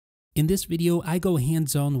In this video, I go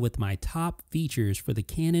hands-on with my top features for the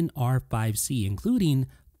Canon R5C, including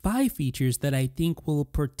 5 features that I think will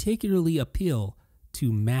particularly appeal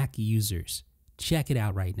to Mac users. Check it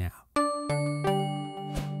out right now.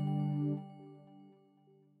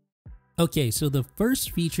 Okay, so the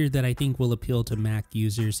first feature that I think will appeal to Mac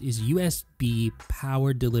users is USB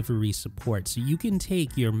power delivery support. So you can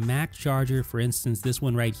take your Mac charger, for instance, this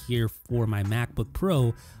one right here for my MacBook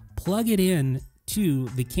Pro, plug it in to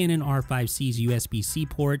the Canon R5C's USB-C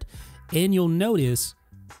port, and you'll notice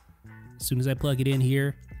as soon as I plug it in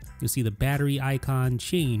here, you'll see the battery icon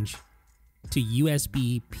change to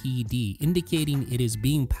USB PD, indicating it is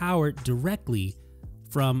being powered directly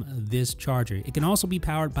from this charger. It can also be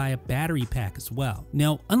powered by a battery pack as well.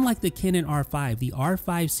 Now, unlike the Canon R5, the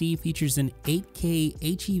R5C features an 8K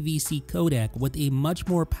HEVC codec with a much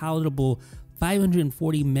more palatable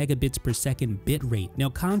 540 megabits per second bit rate. Now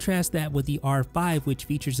contrast that with the R5, which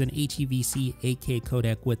features an HEVC 8K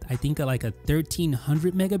codec with I think like a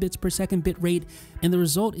 1300 megabits per second bit rate, and the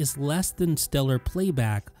result is less than stellar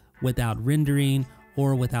playback without rendering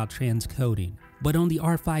or without transcoding. But on the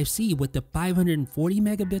R5C, with the 540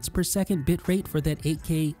 megabits per second bit rate for that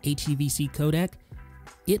 8K HEVC codec,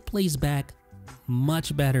 it plays back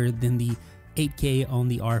much better than the 8K on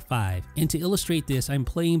the R5. And to illustrate this, I'm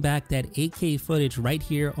playing back that 8K footage right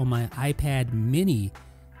here on my iPad mini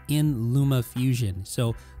in LumaFusion.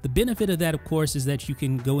 So the benefit of that, of course, is that you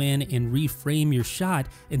can go in and reframe your shot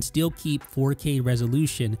and still keep 4K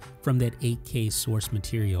resolution from that 8K source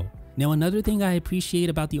material. Now, another thing I appreciate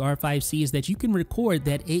about the R5C is that you can record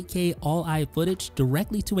that 8K all-eye footage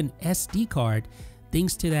directly to an SD card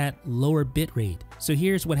thanks to that lower bit rate. So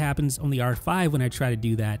here's what happens on the R5 when I try to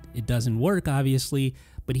do that. It doesn't work, obviously,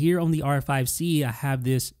 but here on the R5C, I have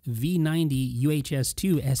this V90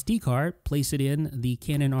 UHS-2 SD card, place it in the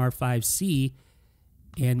Canon R5C,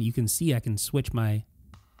 and you can see I can switch my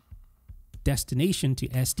destination to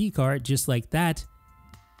SD card just like that,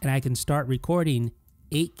 and I can start recording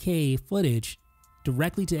 8K footage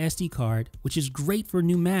directly to SD card, which is great for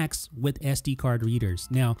new Macs with SD card readers.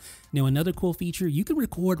 Now another cool feature, you can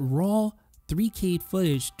record raw 3K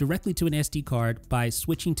footage directly to an SD card by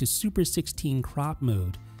switching to Super 16 crop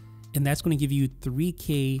mode. And that's going to give you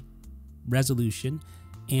 3K resolution,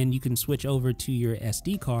 and you can switch over to your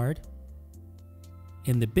SD card,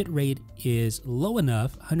 and the bit rate is low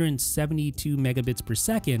enough, 172 megabits per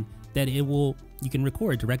second, that you can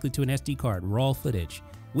record directly to an SD card, raw footage,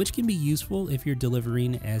 which can be useful if you're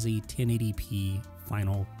delivering as a 1080p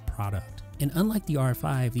final product. And unlike the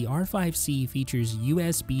R5C features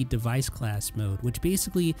USB device class mode, which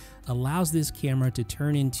basically allows this camera to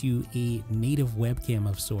turn into a native webcam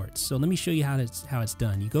of sorts. So let me show you how it's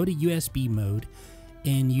done. You go to USB mode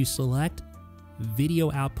and you select video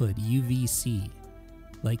output, UVC,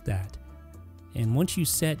 like that. And once you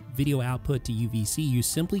set video output to UVC, you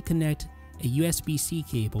simply connect a USB-C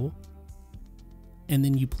cable, and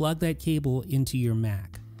then you plug that cable into your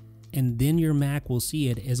Mac, and then your Mac will see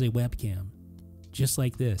it as a webcam, just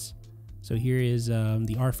like this. So here is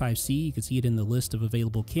the R5C. You can see it in the list of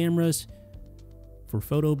available cameras for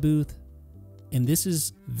photo booth, and this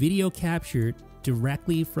is video captured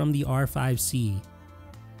directly from the R5C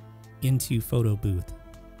into photo booth,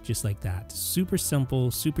 just like that. Super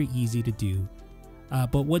simple, super easy to do.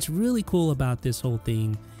 But what's really cool about this whole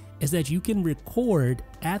thing is that you can record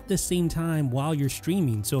at the same time while you're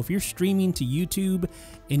streaming. So if you're streaming to YouTube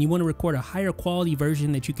and you want to record a higher quality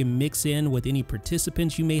version that you can mix in with any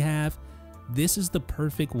participants you may have, this is the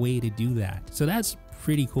perfect way to do that. So that's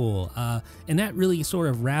pretty cool. And that really sort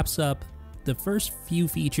of wraps up the first few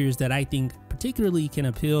features that I think particularly can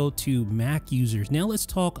appeal to Mac users. Now let's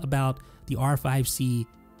talk about the R5C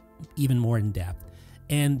even more in depth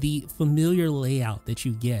and the familiar layout that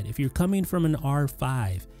you get. If you're coming from an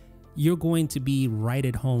R5, you're going to be right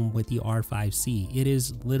at home with the R5C. It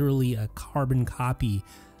is literally a carbon copy,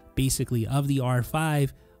 basically, of the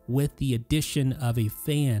R5 with the addition of a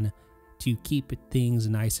fan to keep things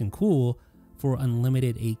nice and cool for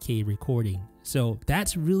unlimited 8K recording. So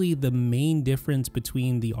that's really the main difference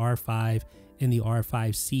between the R5 and the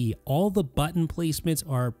R5C. All the button placements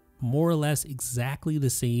are more or less exactly the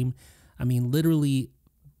same. I mean, literally,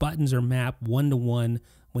 buttons are mapped one-to-one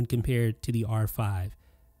when compared to the R5.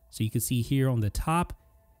 So you can see here on the top,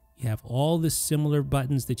 you have all the similar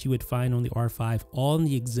buttons that you would find on the R5, all in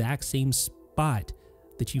the exact same spot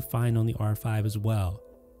that you find on the R5 as well.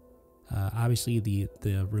 Obviously,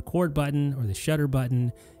 the record button or the shutter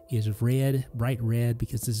button is red, bright red,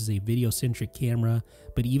 because this is a video-centric camera.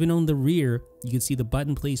 But even on the rear, you can see the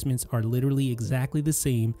button placements are literally exactly the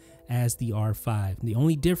same as the R5. The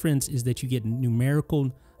only difference is that you get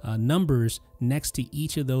numerical numbers next to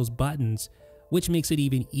each of those buttons, which makes it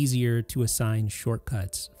even easier to assign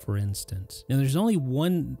shortcuts, for instance. Now, there's only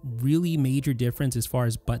one really major difference as far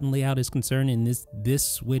as button layout is concerned, and this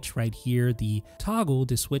switch right here, the toggle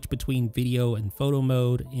to switch between video and photo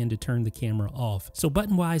mode and to turn the camera off. So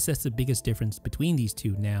button-wise, that's the biggest difference between these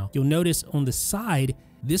two. Now, you'll notice on the side,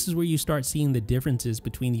 this is where you start seeing the differences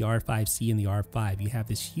between the R5C and the R5. You have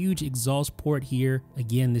this huge exhaust port here.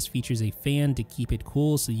 Again, this features a fan to keep it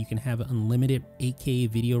cool so you can have unlimited 8K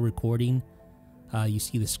video recording. You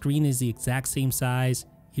see the screen is the exact same size.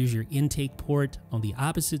 Here's your intake port on the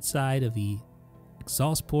opposite side of the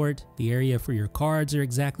exhaust port. The area for your cards are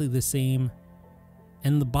exactly the same.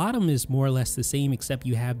 And the bottom is more or less the same, except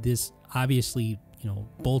you have this obviously,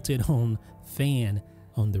 bolted on fan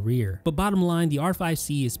on the rear. But bottom line, the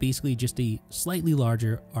R5C is basically just a slightly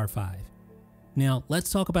larger R5. Now, let's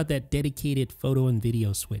talk about that dedicated photo and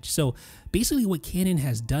video switch. So basically what Canon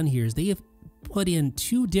has done here is they have put in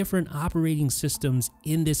two different operating systems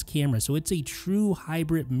in this camera. So it's a true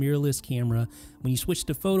hybrid mirrorless camera. When you switch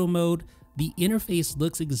to photo mode, the interface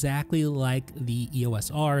looks exactly like the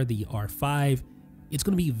EOS R, the R5. It's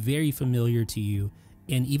going to be very familiar to you.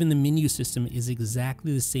 And even the menu system is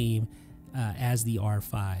exactly the same as the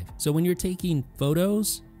R5. So when you're taking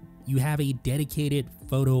photos, you have a dedicated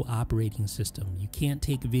photo operating system. You can't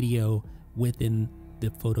take video within the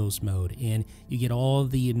photos mode, and you get all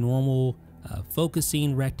the normal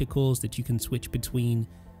focusing reticles that you can switch between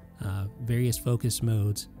various focus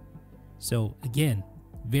modes. So again,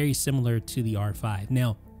 very similar to the R5.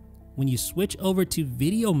 Now, when you switch over to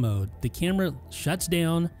video mode, the camera shuts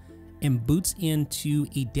down and boots into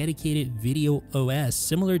a dedicated video OS,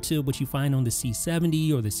 similar to what you find on the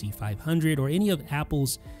C70 or the C500 or any of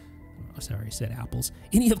Apple's, sorry, I said Apple's,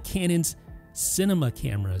 any of Canon's cinema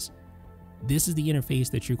cameras. This is the interface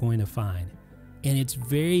that you're going to find. And it's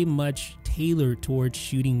very much tailored towards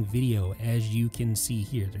shooting video, as you can see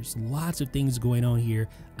here. There's lots of things going on here,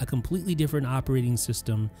 a completely different operating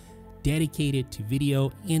system dedicated to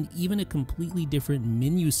video, and even a completely different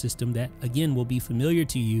menu system that, again, will be familiar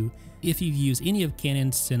to you if you've used any of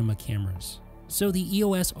Canon's cinema cameras. So the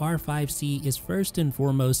EOS R5C is first and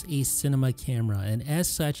foremost a cinema camera, and as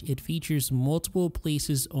such, it features multiple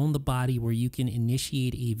places on the body where you can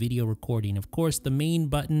initiate a video recording. Of course, the main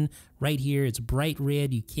button right here, it's bright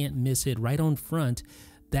red, you can't miss it, right on front.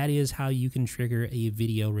 That is how you can trigger a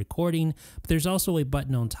video recording. But there's also a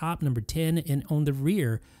button on top, number 10, and on the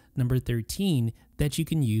rear, number 13, that you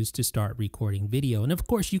can use to start recording video. And of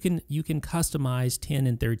course, you can customize 10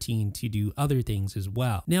 and 13 to do other things as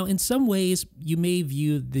well. Now, in some ways, you may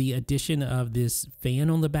view the addition of this fan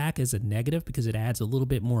on the back as a negative because it adds a little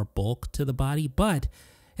bit more bulk to the body, but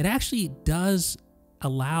it actually does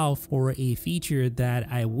allow for a feature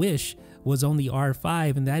that I wish was on the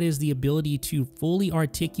R5, and that is the ability to fully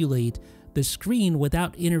articulate the screen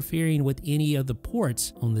without interfering with any of the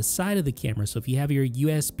ports on the side of the camera. So if you have your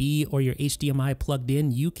USB or your HDMI plugged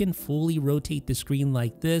in, you can fully rotate the screen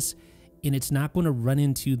like this, and it's not going to run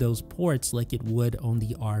into those ports like it would on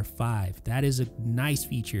the R5. That is a nice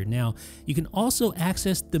feature. Now, you can also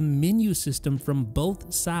access the menu system from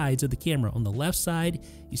both sides of the camera. On the left side,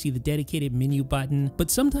 you see the dedicated menu button, but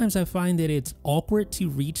sometimes I find that it's awkward to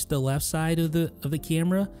reach the left side of the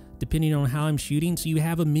camera, depending on how I'm shooting. So you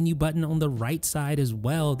have a menu button on the right side as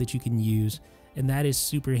well that you can use, and that is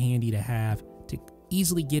super handy to have to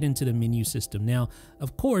easily get into the menu system. Now,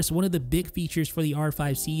 of course, one of the big features for the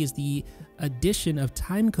R5C is the addition of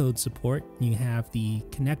timecode support. You have the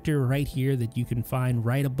connector right here that you can find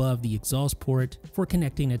right above the exhaust port for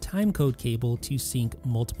connecting a timecode cable to sync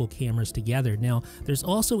multiple cameras together. Now, there's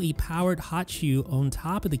also a powered hot shoe on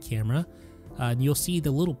top of the camera, and you'll see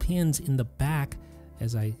the little pins in the back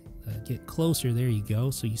as I get closer. There you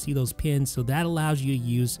go. So you see those pins. So that allows you to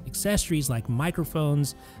use accessories like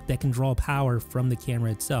microphones that can draw power from the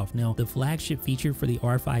camera itself. Now, the flagship feature for the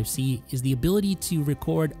R5C is the ability to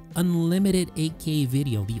record unlimited 8K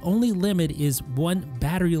video. The only limit is 1,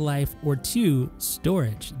 battery life, or 2,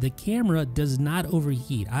 storage. The camera does not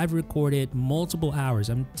overheat. I've recorded multiple hours.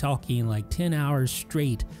 I'm talking like 10 hours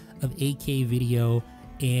straight of 8K video,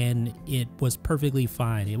 and it was perfectly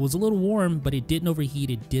fine. It was a little warm, but it didn't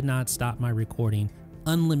overheat. It did not stop my recording.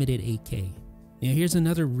 Unlimited 8K. Now here's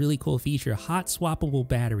another really cool feature, hot-swappable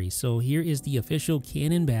battery. So here is the official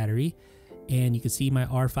Canon battery, and you can see my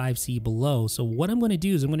R5C below. So what I'm going to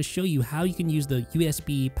do is I'm going to show you how you can use the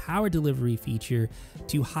USB power delivery feature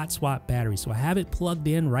to hot swap batteries. So I have it plugged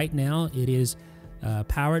in right now. It is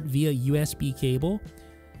powered via USB cable.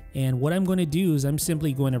 And what I'm going to do is I'm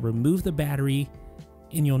simply going to remove the battery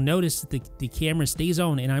And you'll notice that the camera stays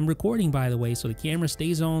on, and I'm recording, by the way, so the camera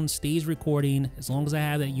stays on, stays recording, as long as I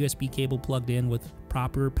have that USB cable plugged in with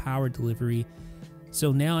proper power delivery.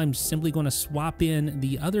 So now I'm simply going to swap in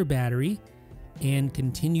the other battery and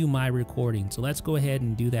continue my recording. So let's go ahead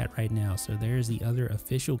and do that right now. So there's the other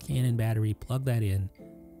official Canon battery, plug that in,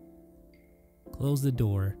 close the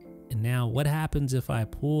door. And now what happens if I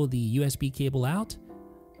pull the USB cable out?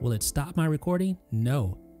 Will it stop my recording?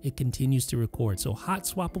 No. It continues to record. So hot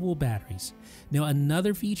swappable batteries. Now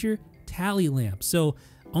another feature, tally lamp. So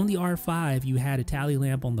on the R5 you had a tally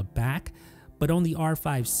lamp on the back, but on the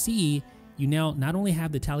R5C you now not only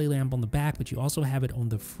have the tally lamp on the back, but you also have it on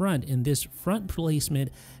the front. And this front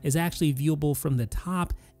placement is actually viewable from the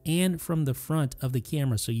top and from the front of the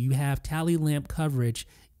camera. So you have tally lamp coverage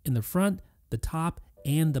in the front, the top,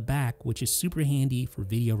 and the back, which is super handy for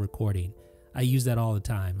video recording. I use that all the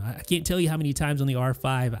time. I can't tell you how many times on the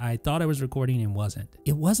R5 I thought I was recording and wasn't.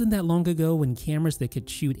 It wasn't that long ago when cameras that could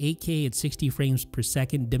shoot 8K at 60 frames per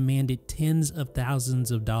second demanded tens of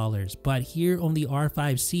thousands of dollars. But here on the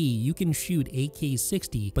R5C, you can shoot 8K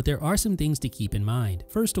 60, but there are some things to keep in mind.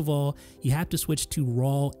 First of all, you have to switch to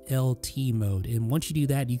RAW LT mode. And once you do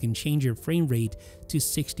that, you can change your frame rate to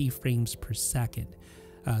 60 frames per second.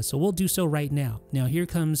 So we'll do so right now. Now here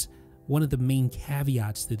comes one of the main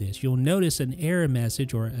caveats to this. You'll notice an error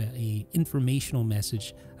message, or a informational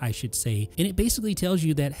message, I should say, and it basically tells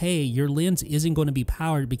you that, hey, your lens isn't going to be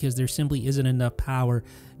powered because there simply isn't enough power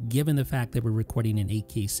given the fact that we're recording in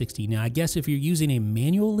 8K 60. Now, I guess if you're using a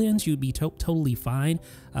manual lens, you'd be totally fine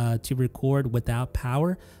to record without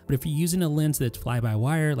power, but if you're using a lens that's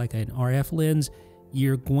fly-by-wire, like an RF lens,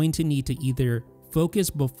 you're going to need to either focus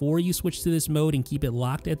before you switch to this mode and keep it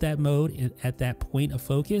locked at that mode, at that point of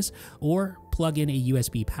focus, or plug in a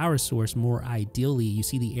USB power source more ideally. You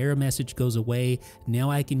see the error message goes away.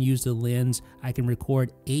 Now I can use the lens. I can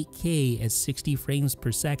record 8K at 60 frames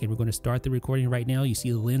per second. We're going to start the recording right now. You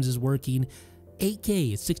see the lens is working.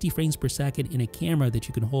 8K at 60 frames per second in a camera that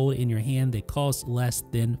you can hold in your hand that costs less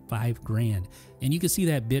than $5,000. And you can see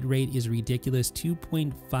that bit rate is ridiculous,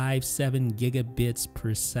 2.57 gigabits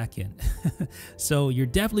per second. So you're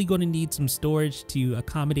definitely going to need some storage to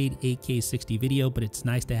accommodate 8K 60 video, but it's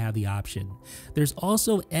nice to have the option. There's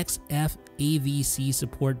also XF-AVC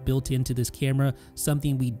support built into this camera,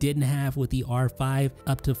 something we didn't have with the R5,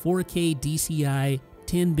 up to 4K DCI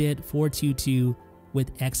 10-bit 422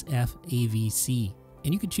 with XF-AVC.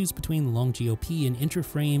 And you can choose between long GOP and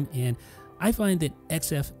interframe, and I find that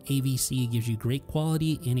XF-AVC gives you great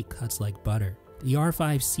quality and it cuts like butter. The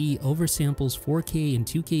R5C oversamples 4K and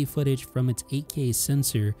 2K footage from its 8K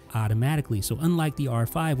sensor automatically. So unlike the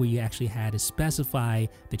R5 where you actually had to specify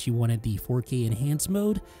that you wanted the 4K enhanced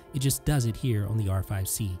mode, it just does it here on the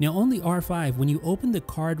R5C. Now on the R5, when you open the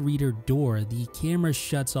card reader door, the camera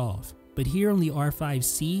shuts off. But here on the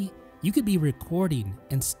R5C, you could be recording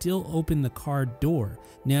and still open the card door.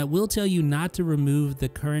 Now it will tell you not to remove the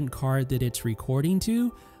current card that it's recording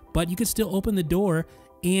to, but you could still open the door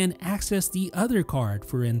and access the other card,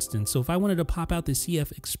 for instance. So if I wanted to pop out the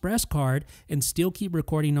CFExpress card and still keep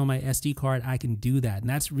recording on my SD card, I can do that. And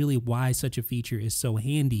that's really why such a feature is so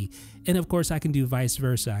handy. And of course I can do vice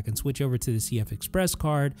versa. I can switch over to the CFExpress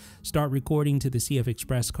card, start recording to the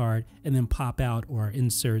CFExpress card, and then pop out or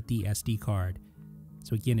insert the SD card.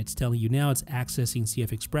 So again, it's telling you now it's accessing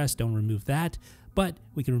CFExpress, don't remove that, but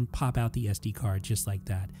we can pop out the SD card just like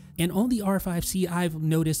that. And on the R5C, I've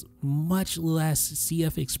noticed much less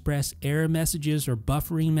CFExpress error messages or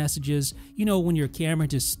buffering messages. You know, when your camera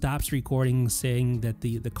just stops recording saying that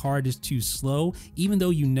the card is too slow, even though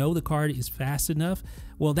you know the card is fast enough.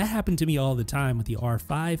 Well, that happened to me all the time with the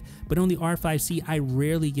R5, but on the R5C, I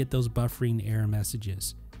rarely get those buffering error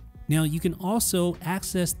messages. Now, you can also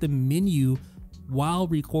access the menu while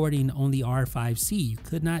recording on the R5C. You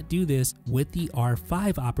could not do this with the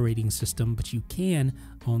R5 operating system, but you can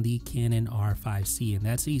on the Canon R5C, and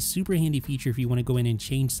that's a super handy feature if you want to go in and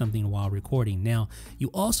change something while recording. Now, you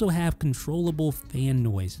also have controllable fan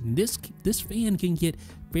noise, and this fan can get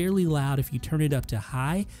fairly loud if you turn it up to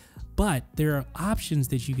high, but there are options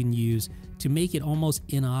that you can use to make it almost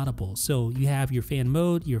inaudible. So you have your fan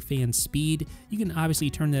mode, your fan speed. You can obviously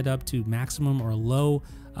turn that up to maximum or low,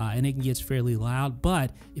 and it gets fairly loud.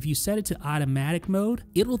 But if you set it to automatic mode,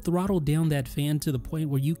 it'll throttle down that fan to the point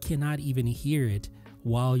where you cannot even hear it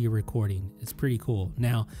while you're recording. It's pretty cool.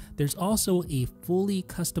 Now, there's also a fully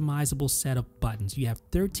customizable set of buttons. You have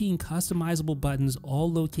 13 customizable buttons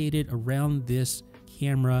all located around this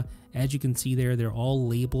camera. As you can see there, they're all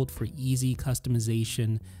labeled for easy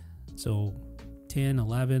customization. So 10,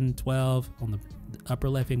 11, 12 on the upper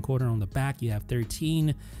left hand corner. On the back, you have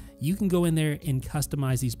 13. you can go in there and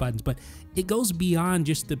customize these buttons. But it goes beyond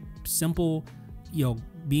just the simple,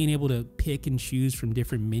 being able to pick and choose from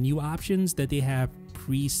different menu options that they have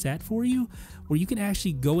preset for you, where you can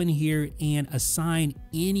actually go in here and assign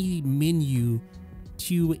any menu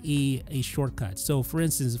to a shortcut. So for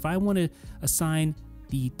instance, if I want to assign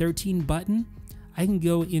the 13 button, I can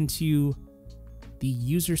go into the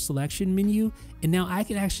user selection menu, and now I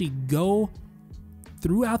can actually go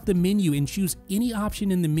throughout the menu and choose any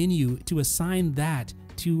option in the menu to assign that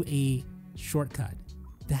to a shortcut.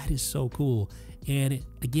 That is so cool. And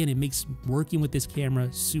again, it makes working with this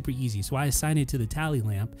camera super easy. So I assign it to the tally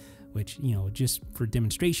lamp, which, just for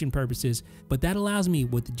demonstration purposes, but that allows me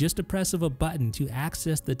with just a press of a button to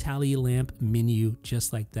access the tally lamp menu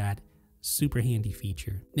just like that. Super handy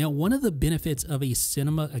feature. Now, one of the benefits of a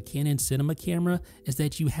Canon cinema camera is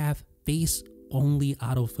that you have face only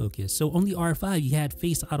autofocus. So on the R5, you had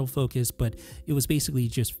face autofocus, but it was basically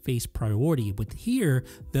just face priority. With here,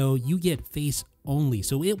 though, you get face only.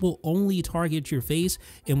 So it will only target your face,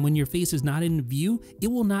 and when your face is not in view, it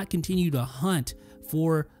will not continue to hunt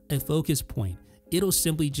for a focus point. It'll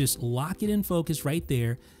simply just lock it in focus right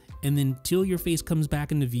there, and then till your face comes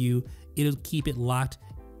back into view, it'll keep it locked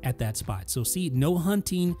at that spot. So see, no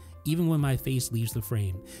hunting even when my face leaves the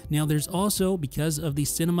frame. Now there's also, because of the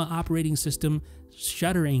cinema operating system,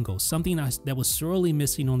 shutter angle, something that was sorely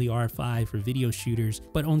missing on the R5 for video shooters,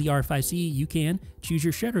 but on the R5C you can choose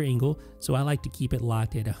your shutter angle, so I like to keep it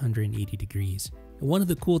locked at 180 degrees. One of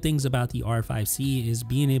the cool things about the R5C is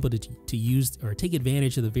being able to use or take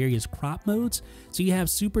advantage of the various crop modes. So you have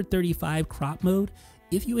Super 35 crop mode.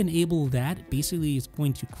 If you enable that, basically it's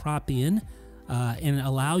going to crop in and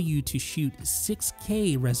allow you to shoot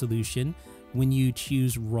 6K resolution when you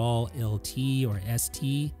choose RAW LT or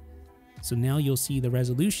ST. So now you'll see the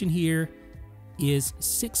resolution here is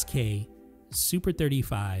 6K Super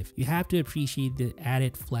 35. You have to appreciate the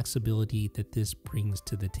added flexibility that this brings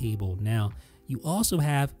to the table. Now, you also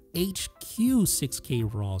have HQ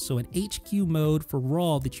 6K RAW, so an HQ mode for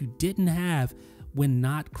RAW that you didn't have when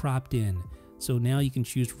not cropped in. So now you can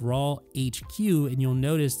choose RAW HQ, and you'll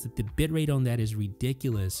notice that the bitrate on that is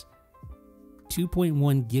ridiculous.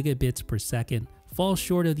 2.1 gigabits per second, falls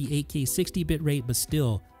short of the 8K 60 bitrate, but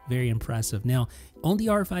still very impressive. Now, on the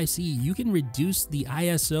R5C, you can reduce the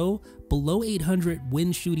ISO below 800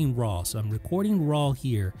 when shooting RAW. So I'm recording RAW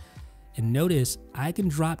here, and notice I can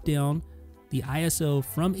drop down the ISO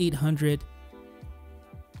from 800.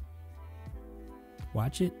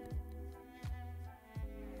 Watch it.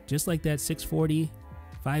 Just like that, 640,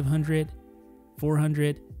 500,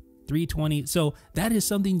 400, 320. So that is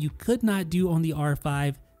something you could not do on the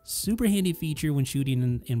R5. Super handy feature when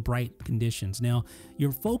shooting in bright conditions. Now,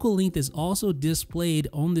 your focal length is also displayed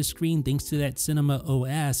on the screen thanks to that Cinema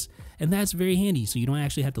OS, and that's very handy. So you don't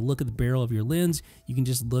actually have to look at the barrel of your lens. You can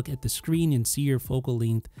just look at the screen and see your focal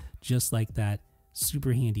length just like that.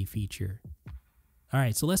 Super handy feature. All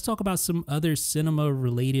right, so let's talk about some other cinema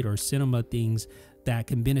related or cinema things that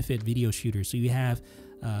can benefit video shooters. So you have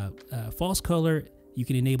false color, you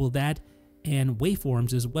can enable that, and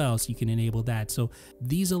waveforms as well, so you can enable that. So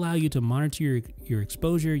these allow you to monitor your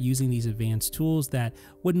exposure using these advanced tools that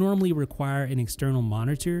would normally require an external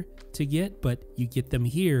monitor to get, but you get them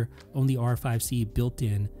here on the R5C built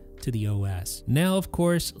in to the OS. Now, of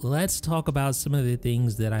course, let's talk about some of the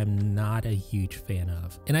things that I'm not a huge fan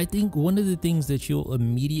of. And I think one of the things that you'll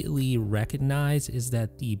immediately recognize is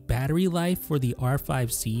that the battery life for the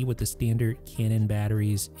R5C with the standard Canon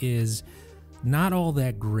batteries is not all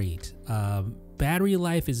that great. Battery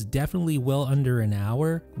life is definitely well under an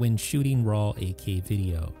hour when shooting RAW 8K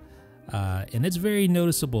video. And it's very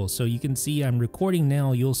noticeable. So you can see I'm recording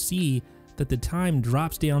now, you'll see that the time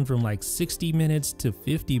drops down from like 60 minutes to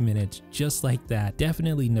 50 minutes, just like that.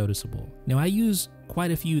 Definitely noticeable. Now, I use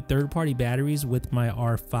quite a few third-party batteries with my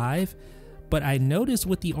R5, but I noticed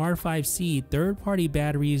with the R5C, third-party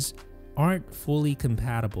batteries aren't fully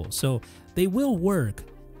compatible. So they will work.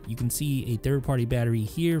 You can see a third-party battery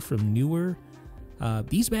here from Newer.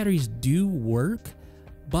 These batteries do work,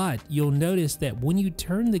 but you'll notice that when you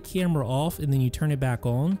turn the camera off and then you turn it back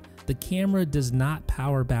on, the camera does not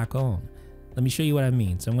power back on. Let me show you what I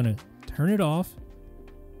mean. So I'm gonna turn it off,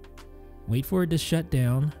 wait for it to shut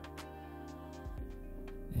down,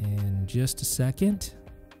 and just a second,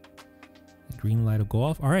 the green light will go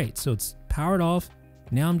off. All right, so it's powered off.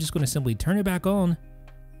 Now I'm just gonna simply turn it back on,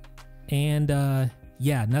 and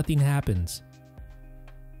yeah, nothing happens.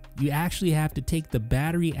 You actually have to take the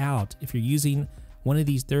battery out. If you're using one of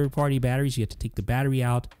these third-party batteries, you have to take the battery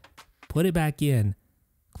out, put it back in,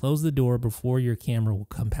 close the door before your camera will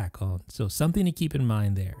come back on. So something to keep in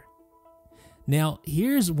mind there. Now,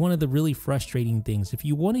 here's one of the really frustrating things. If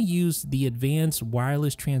you want to use the advanced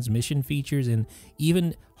wireless transmission features and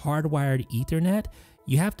even hardwired Ethernet,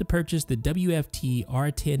 you have to purchase the WFT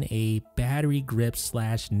R10A battery grip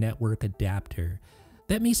 / network adapter.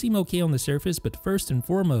 That may seem okay on the surface, but first and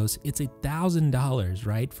foremost, it's $1,000,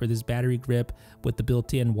 right, for this battery grip with the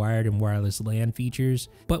built-in wired and wireless LAN features.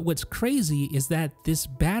 But what's crazy is that this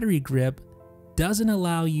battery grip doesn't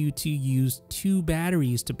allow you to use 2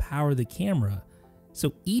 batteries to power the camera.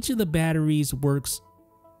 So each of the batteries works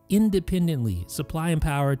independently, supplying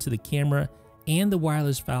power to the camera and the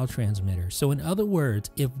wireless file transmitter. So in other words,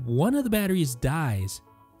 if one of the batteries dies,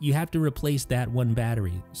 you have to replace that one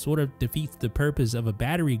battery. Sort of defeats the purpose of a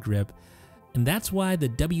battery grip, and that's why the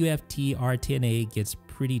WFT R10A gets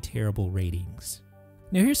pretty terrible ratings.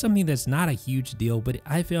 Now here's something that's not a huge deal, but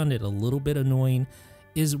I found it a little bit annoying,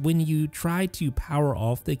 is when you try to power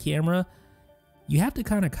off the camera, you have to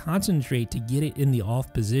kind of concentrate to get it in the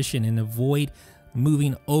off position and avoid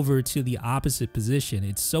moving over to the opposite position.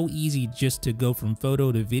 It's so easy just to go from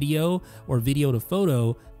photo to video or video to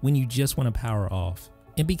photo when you just want to power off.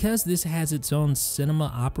 And because this has its own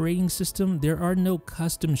cinema operating system, there are no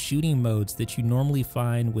custom shooting modes that you normally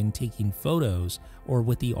find when taking photos or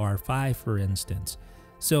with the R5, for instance.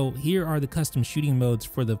 So here are the custom shooting modes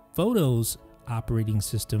for the photos operating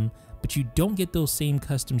system, but you don't get those same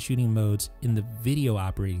custom shooting modes in the video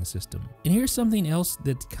operating system. And here's something else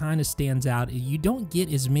that kind of stands out. You don't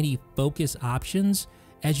get as many focus options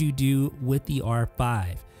as you do with the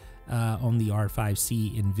R5. On the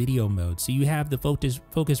R5C in video mode. So you have the focus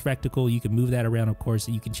reticle, you can move that around, of course,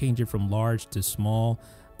 and you can change it from large to small.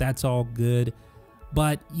 That's all good.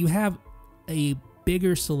 But you have a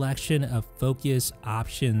bigger selection of focus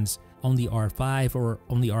options on the R5 or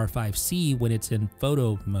on the R5C when it's in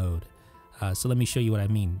photo mode. So let me show you what I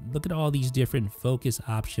mean. Look at all these different focus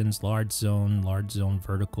options: large zone,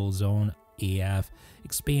 vertical zone, AF,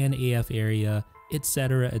 expand AF area,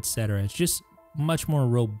 etc., etc. It's just much more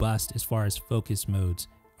robust as far as focus modes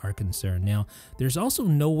are concerned. Now, there's also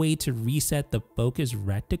no way to reset the focus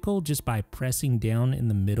reticle just by pressing down in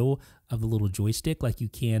the middle of the little joystick like you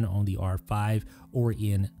can on the R5 or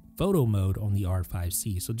in photo mode on the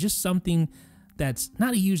R5C. So just something that's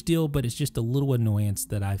not a huge deal, but it's just a little annoyance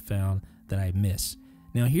that I found that I miss.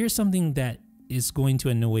 Now, here's something that is going to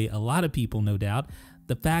annoy a lot of people, no doubt.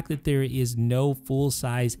 The fact that there is no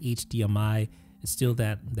full-size HDMI. It's still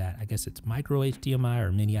that I guess it's micro HDMI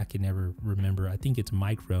or mini, I can never remember. I think it's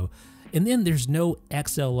micro. And then there's no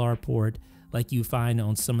XLR port like you find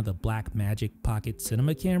on some of the Blackmagic Pocket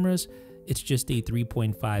Cinema cameras. It's just a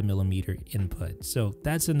 3.5mm input. So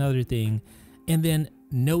that's another thing. And then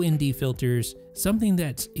no ND filters, something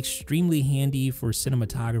that's extremely handy for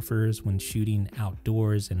cinematographers when shooting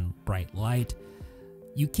outdoors in bright light.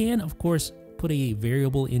 You can, of course, put a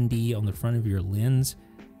variable ND on the front of your lens.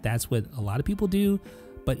 That's what a lot of people do,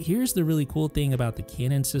 but here's the really cool thing about the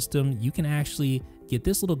Canon system. You can actually get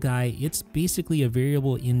this little guy. It's basically a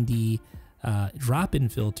variable ND drop-in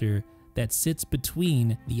filter that sits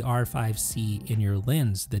between the R5C and your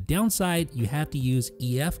lens. The downside, you have to use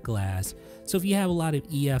EF glass. So if you have a lot of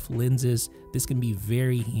EF lenses, this can be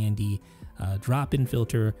very handy. Drop-in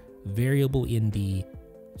filter, variable ND,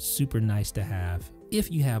 super nice to have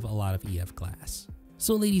if you have a lot of EF glass.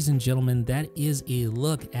 So ladies and gentlemen, that is a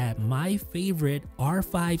look at my favorite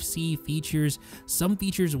R5C features. Some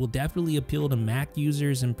features will definitely appeal to Mac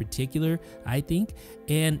users in particular, I think,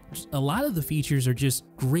 and a lot of the features are just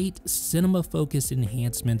great cinema focus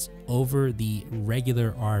enhancements over the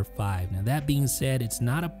regular R5. Now that being said, it's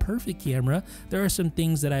not a perfect camera. There are some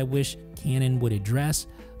things that I wish Canon would address,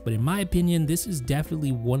 but in my opinion, this is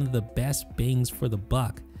definitely one of the best bangs for the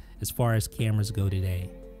buck as far as cameras go today.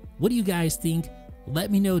 What do you guys think?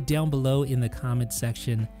 Let me know down below in the comment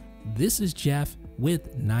section. This is Jeff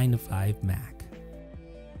with 9 to 5 Mac.